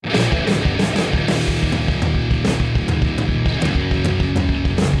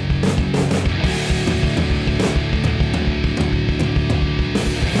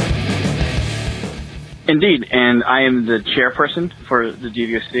Indeed, and I am the chairperson for the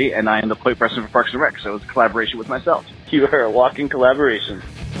DVOC, and I am the point person for Parks and Rec, so it's a collaboration with myself. You are a walking collaboration.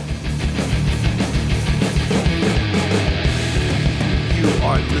 You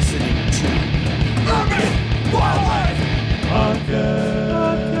are listening to Urban Wildlife Podcast.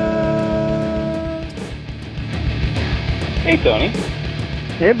 Hey, Tony.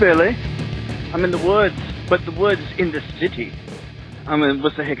 Hey, Billy. I'm in the woods, but the woods in the city. I'm in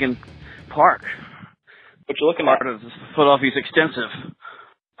Wissahickon Park. What you looking Part at? of Philadelphia's extensive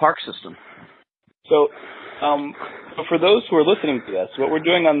park system. So for those who are listening to this, what we're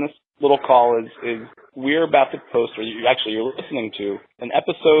doing on this little call is we're about to post, or you're listening to an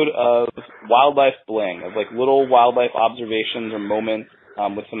episode of Wildlife Bling, of like little wildlife observations or moments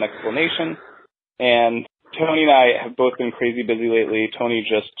with some explanation. And Tony and I have both been crazy busy lately. Tony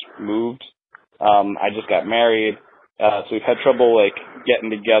just moved. I just got married. So we've had trouble like getting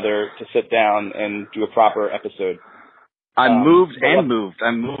together to sit down and do a proper episode. I'm moved. I'm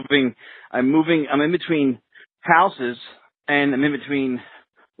moving. I'm in between houses and I'm in between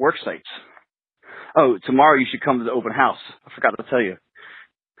work sites. Oh, tomorrow you should come to the open house. I forgot to tell you.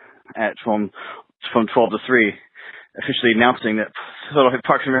 From 12 to 3, officially announcing that Philadelphia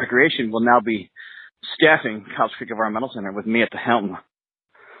Parks and Recreation will now be staffing Couch Creek Environmental Center with me at the helm.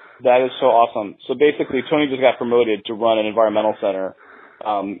 That is so awesome. So basically, Tony just got promoted to run an environmental center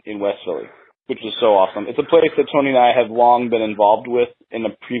in West Philly, which is so awesome. It's a place that Tony and I have long been involved with in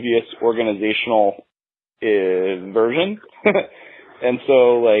a previous organizational version. And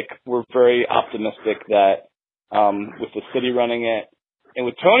so, like, we're very optimistic that with the city running it and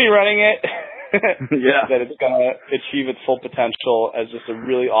with Tony running it, that it's going to achieve its full potential as just a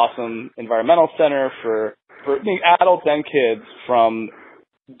really awesome environmental center for adults and kids from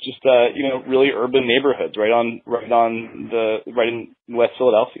just really urban neighborhoods right in West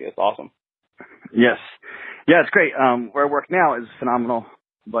Philadelphia. It's awesome. Yes. Yeah, it's great. Where I work now is phenomenal,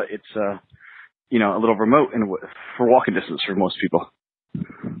 but it's a little remote for walking distance for most people.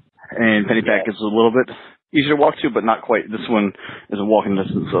 And Pennypack is a little bit easier to walk to, but not quite. This one is a walking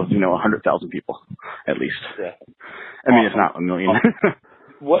distance of 100,000 people at least. Yeah. I mean, it's not a million.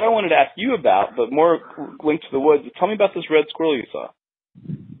 What I wanted to ask you about, but more linked to the woods, tell me about this red squirrel you saw.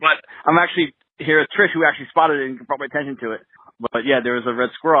 But I'm actually here with Trish, who actually spotted it and brought my attention to it. But yeah, there was a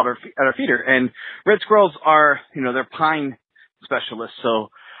red squirrel at our feeder, and red squirrels are, they're pine specialists. So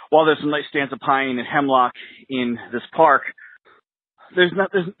while there's some nice stands of pine and hemlock in this park, there's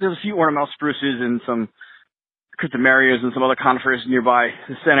a few ornamental spruces and some cryptomerias and some other conifers nearby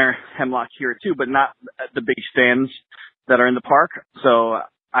the center, hemlock here too, but not the big stands that are in the park. So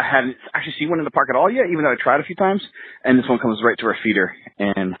I hadn't actually seen one in the park at all yet, even though I tried a few times. And this one comes right to our feeder,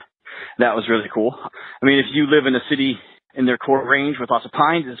 and that was really cool. I mean, if you live in a city in their core range with lots of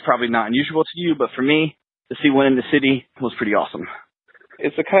pines, it's probably not unusual to you, but for me, to see one in the city was pretty awesome.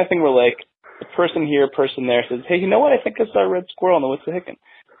 It's the kind of thing where, like, a person here, a person there says, hey, you know what? I think I saw a red squirrel in the Wissahickon.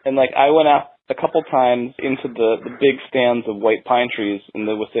 And, like, I went out a couple times into the big stands of white pine trees in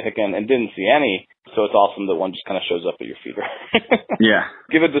the Wissahickon and didn't see any. So it's awesome that one just kind of shows up at your feeder. Yeah.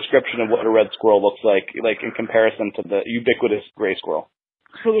 Give a description of what a red squirrel looks like in comparison to the ubiquitous gray squirrel.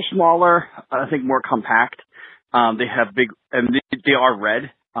 So they're smaller, I think more compact. They have big, and they are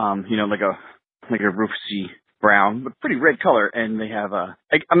red, like a roofsy brown, but pretty red color. And they have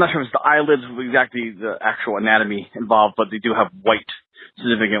I'm not sure if it's the eyelids, exactly the actual anatomy involved, but they do have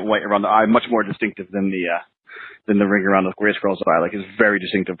significant white around the eye, much more distinctive than the ring around the gray squirrel's eye. Like, it's very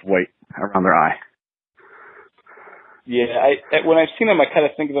distinctive white around their eye. Yeah, when I've seen them, I kind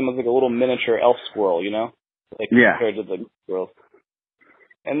of think of them as like a little miniature elf squirrel, compared to the squirrels.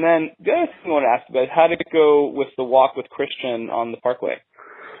 And then the other thing I want to ask about is how did it go with the walk with Christian on the Parkway?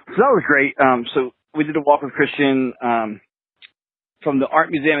 So that was great. So we did a walk with Christian from the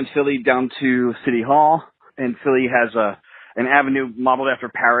Art Museum in Philly down to City Hall. And Philly has an avenue modeled after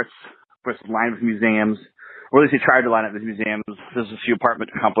Paris, with lined with museums, or at least they tried to line up with museums. There's a few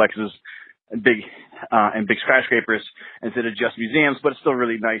apartment complexes and big skyscrapers instead of just museums, but it's still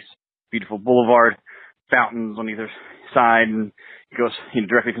really nice, beautiful boulevard, fountains on either side, and it goes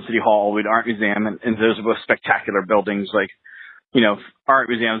directly from City Hall all the way to Art Museum, and those are both spectacular buildings. Like, Art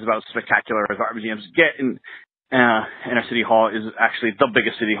Museum is about as spectacular as art museums get, and our City Hall is actually the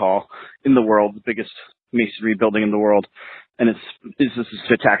biggest City Hall in the world, the biggest masonry building in the world, and it's just a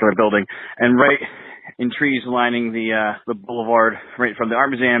spectacular building. And right in trees lining the boulevard right from the Art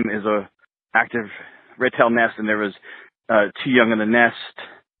Museum is a active red-tailed nest, and there was 2 young in the nest,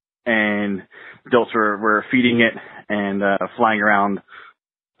 and adults were feeding it and flying around.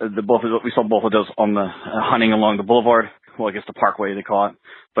 We saw both of those on the hunting along the boulevard well, I guess the Parkway they call it,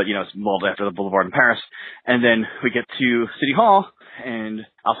 but it's modeled after the Boulevard in Paris. And then we get to City Hall, and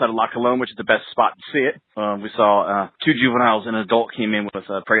outside of La Colombe, which is the best spot to see it, we saw 2 juveniles and an adult came in with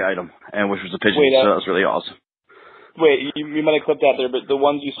a prey item, and which was a pigeon. So that was really awesome. Wait, you might have clipped out there, but the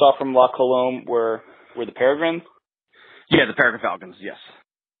ones you saw from La Colombe were the peregrines? Yeah, the peregrine falcons, yes.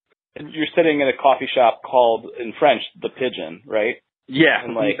 And you're sitting in a coffee shop called, in French, the Pigeon, right? Yeah,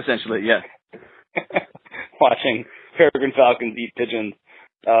 and essentially, yeah. Watching peregrine falcons eat pigeons.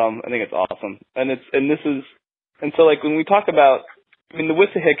 I think it's awesome. So when we talk about, the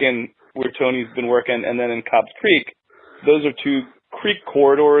Wissahickon, where Tony's been working, and then in Cobbs Creek, those are 2 creek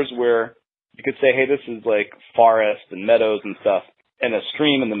corridors where you could say, hey, this is like forest and meadows and stuff, and a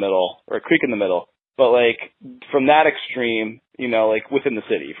stream in the middle, or a creek in the middle. But from that extreme, within the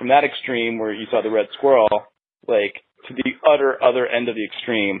city, from that extreme where you saw the red squirrel, to the other end of the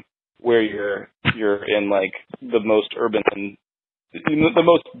extreme where you're in the most urban, the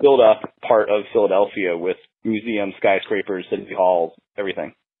most built up part of Philadelphia with museums, skyscrapers, city halls,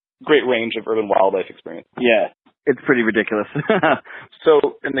 everything. Great range of urban wildlife experience. Yeah, it's pretty ridiculous.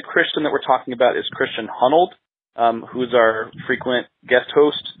 So, and the Christian that we're talking about is Christian Hunold, who's our frequent guest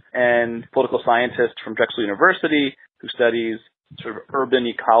host and political scientist from Drexel University, who studies sort of urban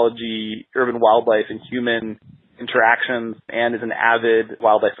ecology, urban wildlife, and human interactions, and is an avid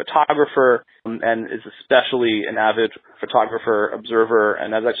wildlife photographer, and is especially an avid photographer, observer,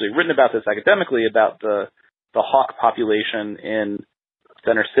 and has actually written about this academically, about the hawk population in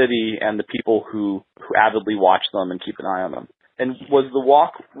Center City and the people who avidly watch them and keep an eye on them. And was the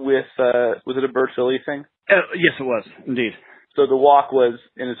walk with, was it a Bird Philly thing? Yes, it was, indeed. So the walk was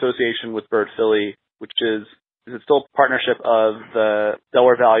in association with Bird Philly, which is it still a partnership of the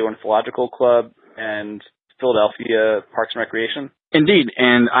Delaware Valley Ornithological Club and Philadelphia Parks and Recreation? Indeed,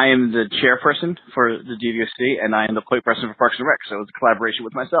 and I am the chairperson for the DVOC, and I am the point person for Parks and Rec, so it's a collaboration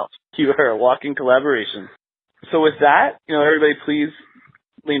with myself. You are a walking collaboration. So with that, everybody please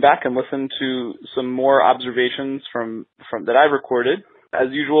lean back and listen to some more observations from that I've recorded. As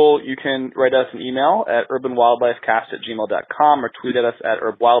usual, you can write us an email at urbanwildlifecast@gmail.com or tweet at us at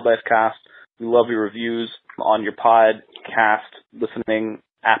urbwildlifecast. We love your reviews on your podcast listening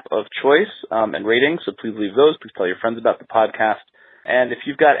app of choice and ratings, so please leave those. Please tell your friends about the podcast. And if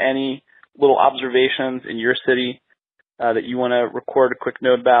you've got any little observations in your city that you want to record a quick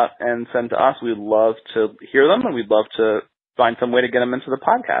note about and send to us, we'd love to hear them, and we'd love to find some way to get them into the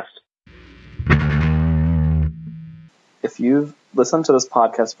podcast. If you've listened to this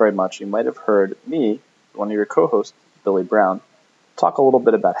podcast very much, you might have heard me, one of your co-hosts, Billy Brown, talk a little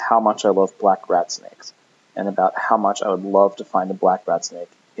bit about how much I love black rat snakes and about how much I would love to find a black rat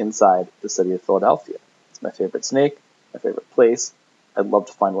snake inside the city of Philadelphia. It's my favorite snake, my favorite place. I'd love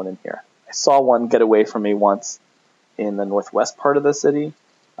to find one in here. I saw one get away from me once in the northwest part of the city.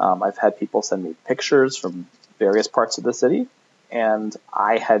 I've had people send me pictures from various parts of the city, and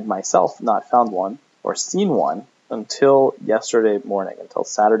I had myself not found one or seen one until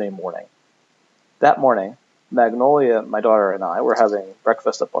Saturday morning. That morning, Magnolia, my daughter, and I were having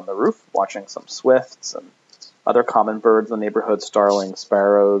breakfast up on the roof, watching some swifts and other common birds in the neighborhood, starlings,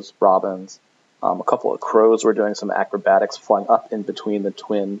 sparrows, robins. A couple of crows were doing some acrobatics, flying up in between the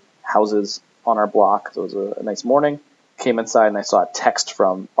twin houses on our block. So it was a nice morning. Came inside and I saw a text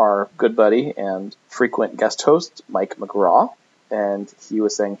from our good buddy and frequent guest host, Mike McGraw, and he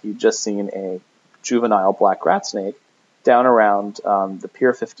was saying he'd just seen a juvenile black rat snake down around the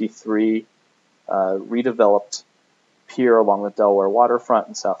Pier 53 redeveloped pier along the Delaware waterfront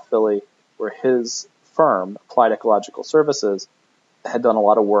in South Philly, where his firm, Applied Ecological Services, had done a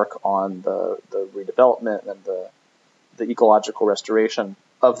lot of work on the redevelopment and the ecological restoration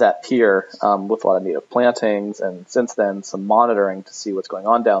of that pier with a lot of native plantings, and since then some monitoring to see what's going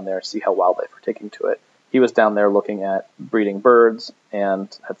on down there, see how wildlife are taking to it. He was down there looking at breeding birds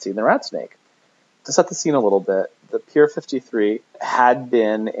and had seen the rat snake. To set the scene a little bit, the Pier 53 had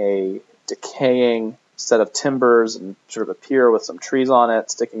been a decaying set of timbers and sort of a pier with some trees on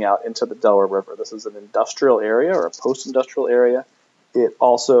it sticking out into the Delaware River. This is an industrial area or a post-industrial area. It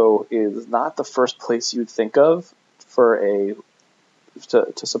also is not the first place you'd think of for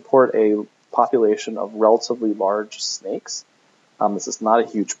to support a population of relatively large snakes. This is not a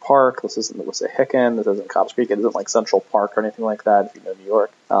huge park. This isn't the Wissahickon. This isn't Cobbs Creek. It isn't like Central Park or anything like that, if you know New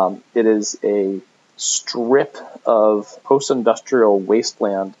York. It is a strip of post-industrial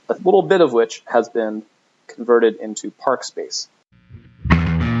wasteland, a little bit of which has been converted into park space.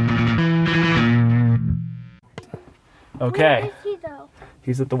 Okay. Where is he though?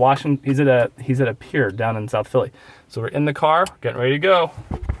 He's at the Washington. He's at a pier down in South Philly. So we're in the car, getting ready to go.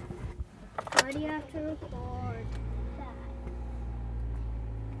 Why do you have to record that?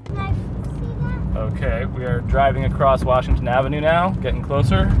 Okay, we are driving across Washington Avenue now, getting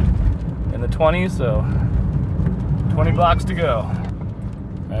closer in the 20s, so 20 blocks to go.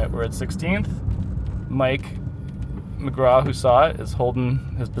 Alright, we're at 16th. Mike McGraw, who saw it, is holding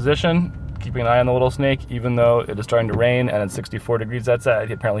his position, keeping an eye on the little snake, even though it is starting to rain and it's 64 degrees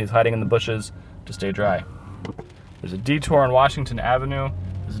outside. Apparently he's hiding in the bushes to stay dry. There's a detour on Washington Avenue.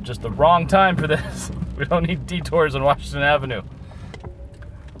 This is just the wrong time for this. We don't need detours on Washington Avenue.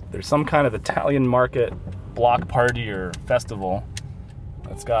 There's some kind of Italian market block party or festival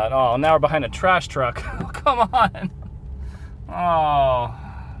that's got, oh, now we're behind a trash truck. Oh, come on. Oh,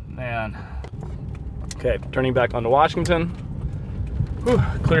 man. Okay, turning back onto Washington. Whew,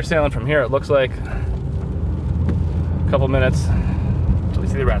 clear sailing from here, it looks like. A couple minutes until we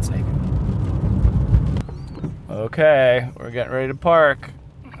see the rat snake. Okay, we're getting ready to park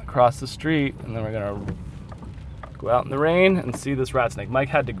across the street, and then we're gonna go out in the rain and see this rat snake. Mike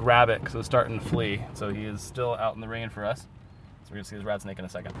had to grab it because it was starting to flee, so he is still out in the rain for us. So we're gonna see this rat snake in a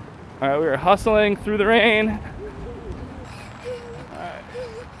second. All right, we are hustling through the rain. All right.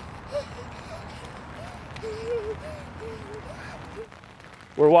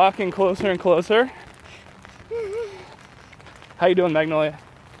 We're walking closer and closer. How you doing, Magnolia?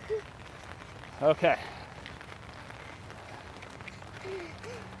 Okay.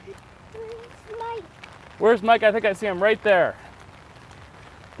 Where's Mike? I think I see him right there.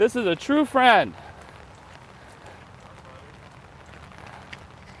 This is a true friend.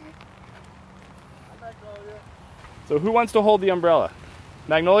 So who wants to hold the umbrella?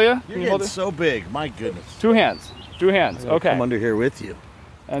 Magnolia? You're getting so big, my goodness. Two hands. Two hands. Okay. Come under here with you.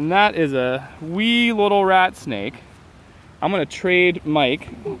 And that is a wee little rat snake. I'm gonna trade Mike.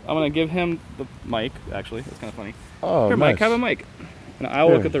 I'm gonna give him the mic. Actually, that's kind of funny. Oh, here, nice. Mike, have a mic. And I'll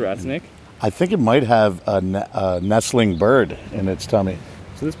look at the rat snake. I think it might have a nestling bird in its tummy.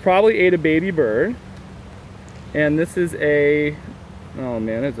 So this probably ate a baby bird. And this is a, oh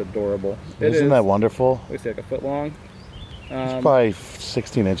man, it's adorable. Isn't that wonderful? Looks like a foot long. It's probably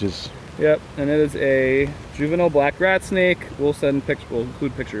 16 inches. Yep, and it is a juvenile black rat snake. We'll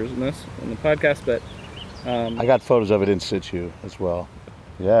include pictures in this in the podcast, but I got photos of it in situ as well.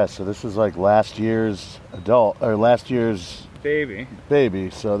 Yeah, so this is like last year's adult or last year's baby.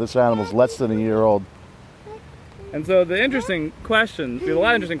 So this animal's less than a year old. And so the interesting questions, we have a lot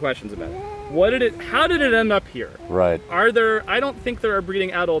of interesting questions about it. How did it end up here? Right. I don't think there are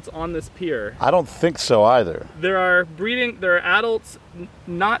breeding adults on this pier. I don't think so either. There are adults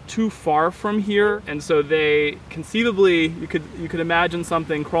not too far from here, and so they conceivably, you could imagine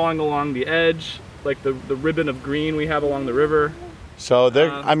something crawling along the edge, like the ribbon of green we have along the river. So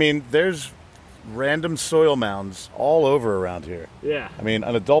there's random soil mounds all over around here. Yeah. I mean,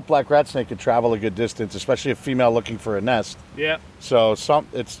 an adult black rat snake could travel a good distance, especially a female looking for a nest. Yeah. So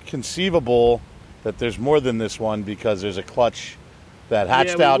it's conceivable that there's more than this one because there's a clutch that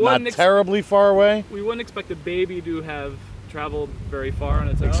hatched out not terribly far away. We wouldn't expect a baby to have traveled very far on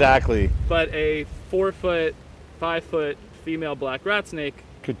its own. Exactly. But a 4 foot, 5 foot female black rat snake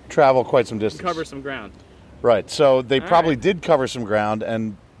could travel quite some distance. Cover some ground. Right. So they probably did cover some ground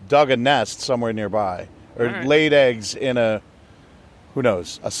and dug a nest somewhere nearby, or laid eggs in a, who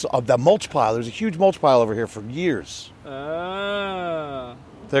knows, the mulch pile. There's a huge mulch pile over here for years. That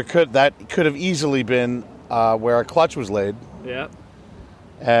could have easily been where a clutch was laid. Yeah.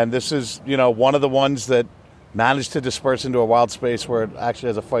 And this is, one of the ones that managed to disperse into a wild space where it actually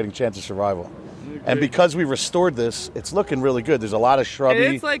has a fighting chance of survival. Okay. And because we restored this, it's looking really good. There's a lot of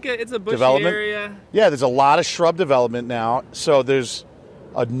shrubby it's a bushy development. Area. Yeah, there's a lot of shrub development now. So there's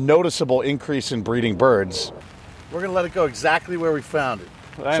a noticeable increase in breeding birds. We're going to let it go exactly where we found it.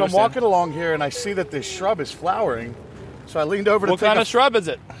 So I'm walking along here and I see that this shrub is flowering. So I leaned over to take What kind of shrub is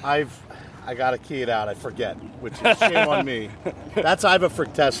it? I got to key it out. I forget, which is shame on me. That's Iva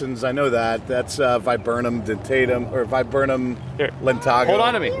fructescens. I know that. That's Viburnum dentatum or Viburnum lentago. Hold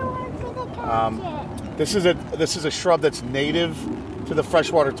on to me. This is a shrub that's native to the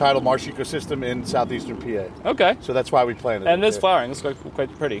freshwater tidal marsh ecosystem in southeastern PA. Okay. So that's why we planted it. And it's flowering. It's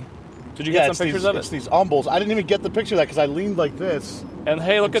quite pretty. Did you get some pictures of it? It's these umbels. I didn't even get the picture of that because I leaned like this. And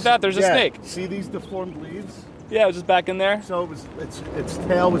hey, look at that. There's a snake. See these deformed leaves? Yeah, it was just back in there. So its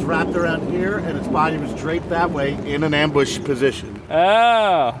tail was wrapped around here, and its body was draped that way in an ambush position.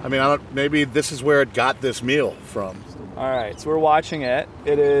 Oh. I mean, maybe this is where it got this meal from. All right, so we're watching it.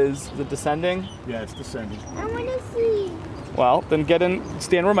 Is it descending? Yeah, it's descending. I want to see. Well, then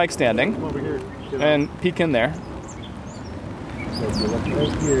stand where Mike's standing. Come over here. And peek in there. So if you look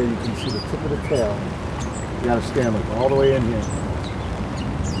right here, you can see the tip of the tail. You gotta stand like all the way in here.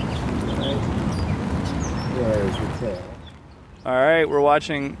 Right. There's your tail. All right, we're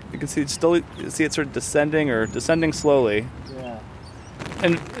watching. You can see it sort of descending slowly. Yeah.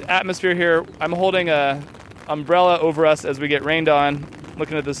 And atmosphere here, I'm holding a umbrella over us as we get rained on,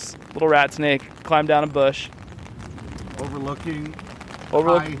 looking at this little rat snake climb down a bush. Overlooking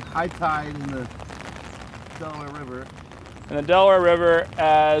high tide in the Delaware River. And the Delaware River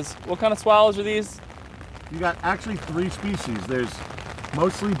as, what kind of swallows are these? You got actually 3 species. There's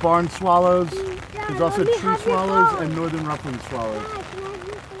mostly barn swallows. There's also tree swallows and northern ruffling swallows.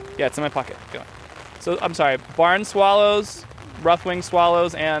 Yeah, it's in my pocket. Go on. So, I'm sorry, barn swallows, rough-winged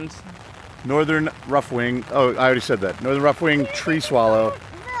swallows, and... Northern roughwing. Oh, I already said that. Northern roughwing, tree swallow,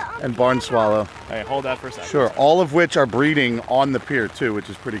 and barn swallow. All right, hold that for a second. Sure, all of which are breeding on the pier too, which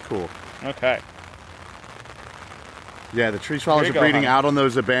is pretty cool. Okay. Yeah, the tree swallows are breeding out on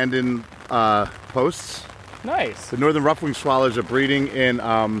those abandoned posts. Nice. The northern roughwing swallows are breeding in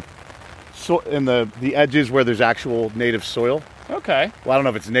the edges where there's actual native soil. Okay. Well, I don't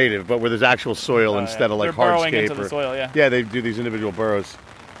know if it's native, but where there's actual soil instead of like they're burrowing hardscape. into the soil, yeah. Yeah, they do these individual burrows.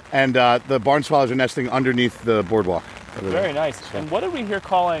 And the barn swallows are nesting underneath the boardwalk. Very nice. So. And what did we hear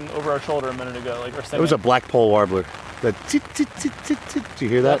calling over our shoulder a minute ago? Like, or singing? It was a black-pole warbler. The tit, tit, tit, tit, tit. Do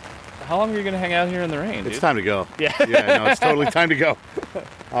you hear that? How long are you going to hang out here in the rain, It's dude? time to go. Yeah. Yeah, no, it's totally time to go.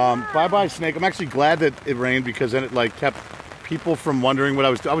 Bye-bye, snake. I'm actually glad that it rained because then it like kept people from wondering what I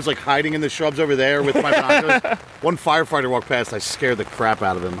was doing. I was like hiding in the shrubs over there with my binoculars. One firefighter walked past. I scared the crap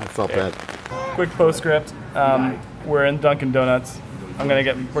out of him. I felt bad. Quick postscript. We're in Dunkin' Donuts. We're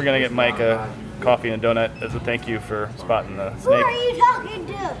gonna get Mike a coffee and a donut as a thank you for spotting the snake. Who are you talking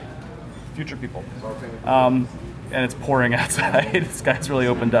to? Future people. And it's pouring outside. The sky's really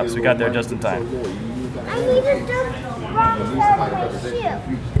opened up, so we got there just in time. I need to jump wrong side of my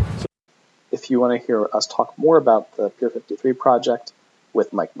shoe. If you want to hear us talk more about the Pier 53 project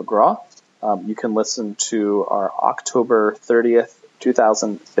with Mike McGraw, you can listen to our October 30th,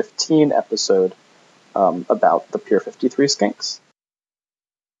 2015 episode about the Pier 53 skinks.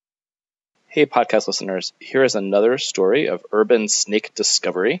 Hey, podcast listeners. Here is another story of urban snake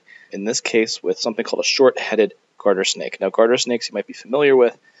discovery, in this case with something called a short-headed garter snake. Now, garter snakes you might be familiar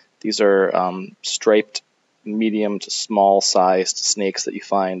with. These are striped, medium to small-sized snakes that you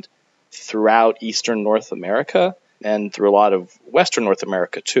find throughout eastern North America and through a lot of western North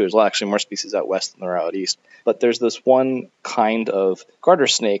America, too. There's actually more species out west than there are out east. But there's this one kind of garter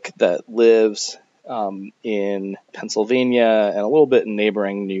snake that lives in Pennsylvania and a little bit in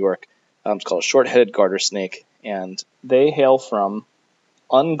neighboring New York. It's called a short-headed garter snake, and they hail from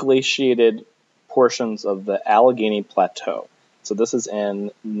unglaciated portions of the Allegheny Plateau. So this is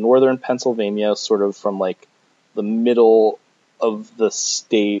in northern Pennsylvania, sort of from like the middle of the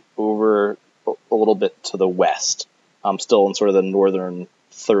state over a little bit to the west. Still in sort of the northern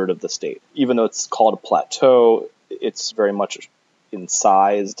third of the state. Even though it's called a plateau, it's very much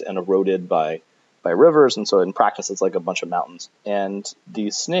incised and eroded by rivers, and so in practice it's like a bunch of mountains. And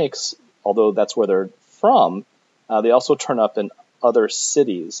these snakes, although that's where they're from, they also turn up in other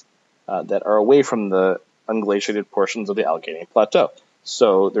cities that are away from the unglaciated portions of the Allegheny Plateau.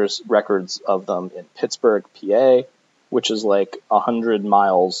 So there's records of them in Pittsburgh, PA, which is like 100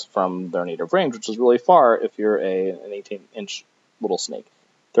 miles from their native range, which is really far if you're an 18-inch little snake.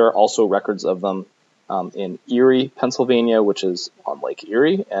 There are also records of them in Erie, Pennsylvania, which is on Lake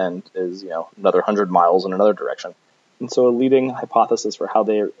Erie and is, another 100 miles in another direction. And so a leading hypothesis for how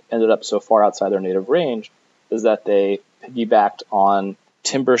they ended up so far outside their native range is that they piggybacked on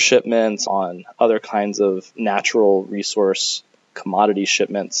timber shipments, on other kinds of natural resource commodity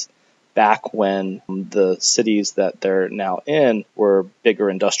shipments back when the cities that they're now in were bigger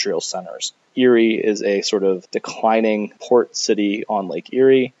industrial centers. Erie is a sort of declining port city on Lake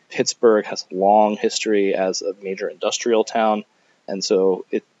Erie. Pittsburgh has a long history as a major industrial town, and so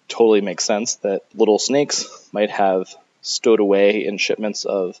it totally makes sense that little snakes might have stowed away in shipments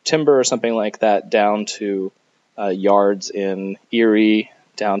of timber or something like that down to yards in Erie,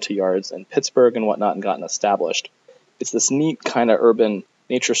 down to yards in Pittsburgh and whatnot, and gotten established. It's this neat kind of urban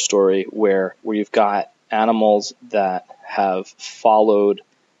nature story where you've got animals that have followed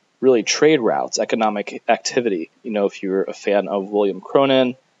really trade routes, economic activity. If you're a fan of William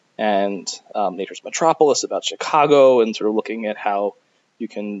Cronin and Nature's Metropolis about Chicago and sort of looking at how you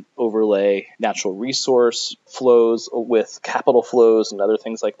can overlay natural resource flows with capital flows and other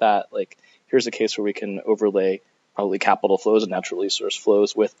things like that. Like, here's a case where we can overlay probably capital flows and natural resource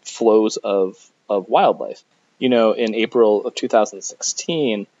flows with flows of wildlife. In April of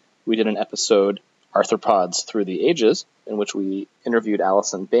 2016, we did an episode Arthropods Through the Ages, in which we interviewed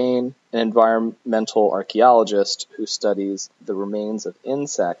Alison Bain, an environmental archaeologist who studies the remains of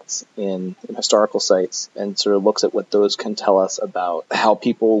insects in historical sites and sort of looks at what those can tell us about how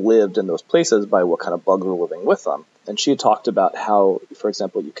people lived in those places by what kind of bugs were living with them. And she talked about how, for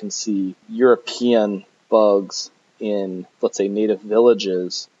example, you can see European bugs in, let's say, native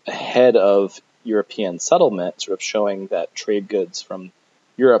villages ahead of European settlement, sort of showing that trade goods from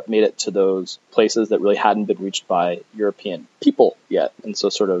Europe made it to those places that really hadn't been reached by European people yet. And so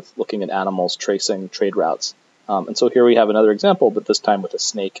sort of looking at animals tracing trade routes. And so here we have another example, but this time with a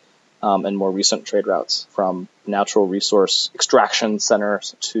snake and more recent trade routes from natural resource extraction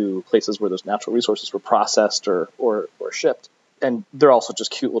centers to places where those natural resources were processed or shipped. And they're also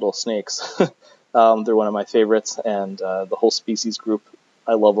just cute little snakes. They're one of my favorites, and the whole species group,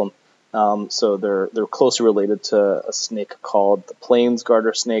 I love them. So they're closely related to a snake called the plains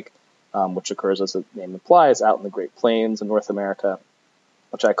garter snake, which occurs, as the name implies, out in the Great Plains in North America,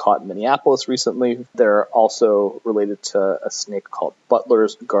 which I caught in Minneapolis recently. They're also related to a snake called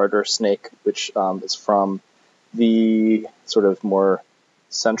Butler's garter snake, which is from the sort of more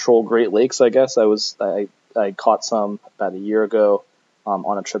central Great Lakes, I guess. I caught some about a year ago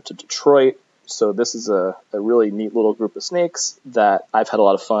on a trip to Detroit. So this is a really neat little group of snakes that I've had a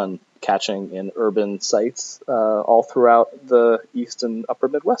lot of fun catching in urban sites all throughout the East and Upper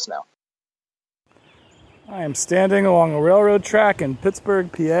Midwest now. I am standing along a railroad track in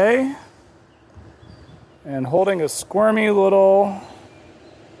Pittsburgh, PA, and holding a squirmy little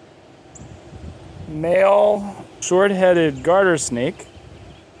male short-headed garter snake.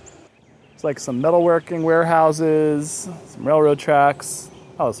 It's like some metalworking warehouses, some railroad tracks.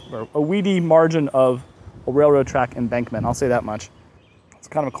 A weedy margin of a railroad track embankment, I'll say that much. It's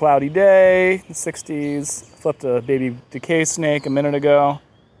kind of a cloudy day, the 60s. Flipped a baby decay snake a minute ago.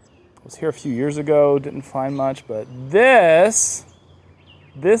 I was here a few years ago, didn't find much, but this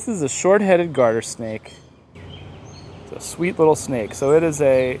is a short-headed garter snake. It's a sweet little snake. So it is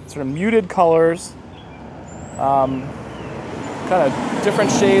a sort of muted colors, kind of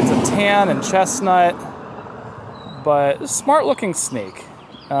different shades of tan and chestnut, but a smart-looking snake.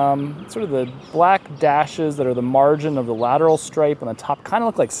 Sort of the black dashes that are the margin of the lateral stripe on the top kind of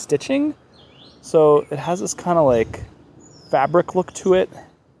look like stitching. So it has this kind of like fabric look to it,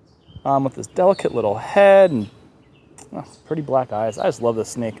 with this delicate little head and pretty black eyes. I just love this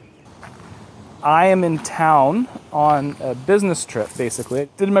snake. I am in town on a business trip, basically.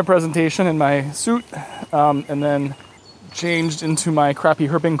 Did my presentation in my suit, and then changed into my crappy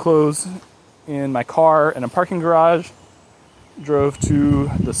herping clothes in my car in a parking garage. Drove to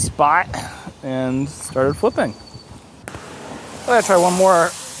the spot and started flipping. I gotta try one more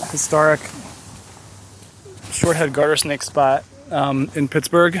historic short-head garter snake spot in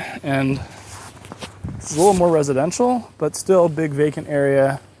Pittsburgh, and it's a little more residential, but still a big vacant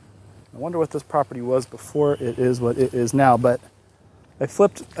area. I wonder what this property was before it is what it is now. But I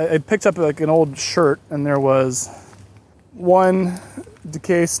picked up like an old shirt, and there was one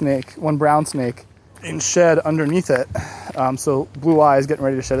decay snake, one brown snake, in shed underneath it. So blue eyes, getting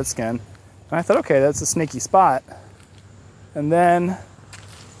ready to shed its skin. And I thought, okay, that's a snaky spot. And then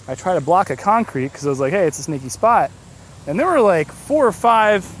I tried to block a concrete because I was like, hey, it's a snaky spot. And there were like 4 or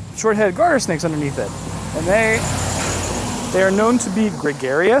 5 short-headed garter snakes underneath it. And they are known to be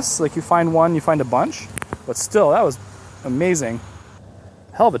gregarious. Like you find one, you find a bunch. But still, that was amazing.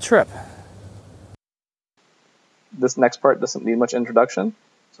 Hell of a trip. This next part doesn't need much introduction.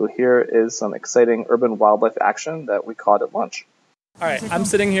 So here is some exciting urban wildlife action that we caught at lunch. All right, I'm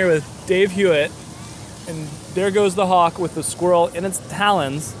sitting here with Dave Hewitt, and there goes the hawk with the squirrel in its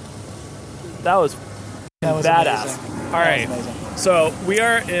talons. That was badass. Amazing. All right, so we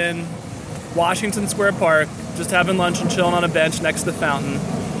are in Washington Square Park, just having lunch and chilling on a bench next to the fountain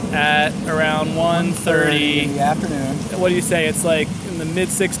at around 1:30 in the afternoon. What do you say? It's like in the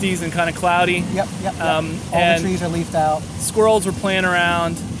mid-60s and kind of cloudy. Yep. All and the trees are leafed out. Squirrels were playing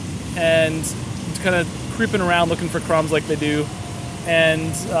around and kind of creeping around looking for crumbs like they do.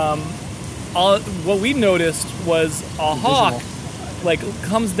 And what we noticed was a hawk like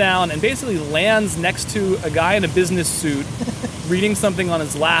comes down and basically lands next to a guy in a business suit reading something on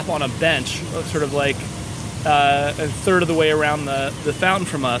his lap on a bench, sort of like a third of the way around the fountain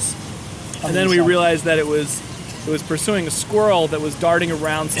from us. And then we realized that it was pursuing a squirrel that was darting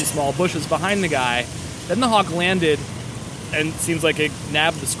around some small bushes behind the guy. Then the hawk landed and it seems like it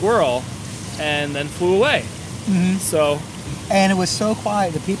nabbed the squirrel and then flew away. Mm-hmm. And it was so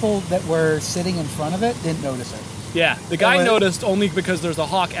quiet. The people that were sitting in front of it didn't notice it. Yeah, the guy noticed only because there's a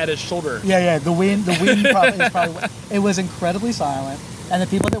hawk at his shoulder. Yeah. The wind probably. It was incredibly silent. And the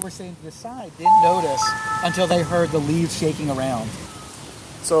people that were sitting to the side didn't notice until they heard the leaves shaking around.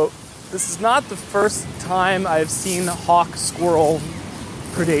 So this is not the first time I've seen hawk squirrel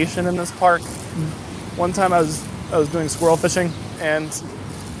predation in this park. One time I was doing squirrel fishing, and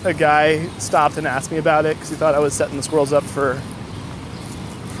a guy stopped and asked me about it because he thought I was setting the squirrels up for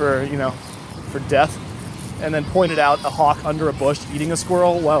death, and then pointed out a hawk under a bush eating a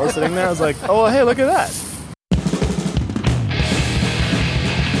squirrel while I was sitting there. I was like, oh, hey, look at that.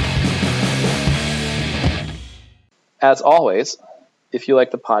 As always, if you like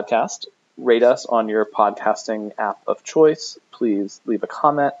the podcast, rate us on your podcasting app of choice. Please leave a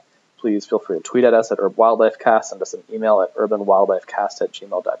comment. Please feel free to tweet at us at UrbWildlifeCast. Send us an email at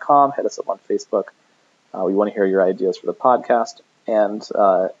urbanwildlifecast@gmail.com. Hit us up on Facebook. We want to hear your ideas for the podcast. And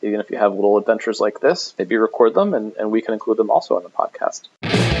even if you have little adventures like this, maybe record them and we can include them also on the podcast.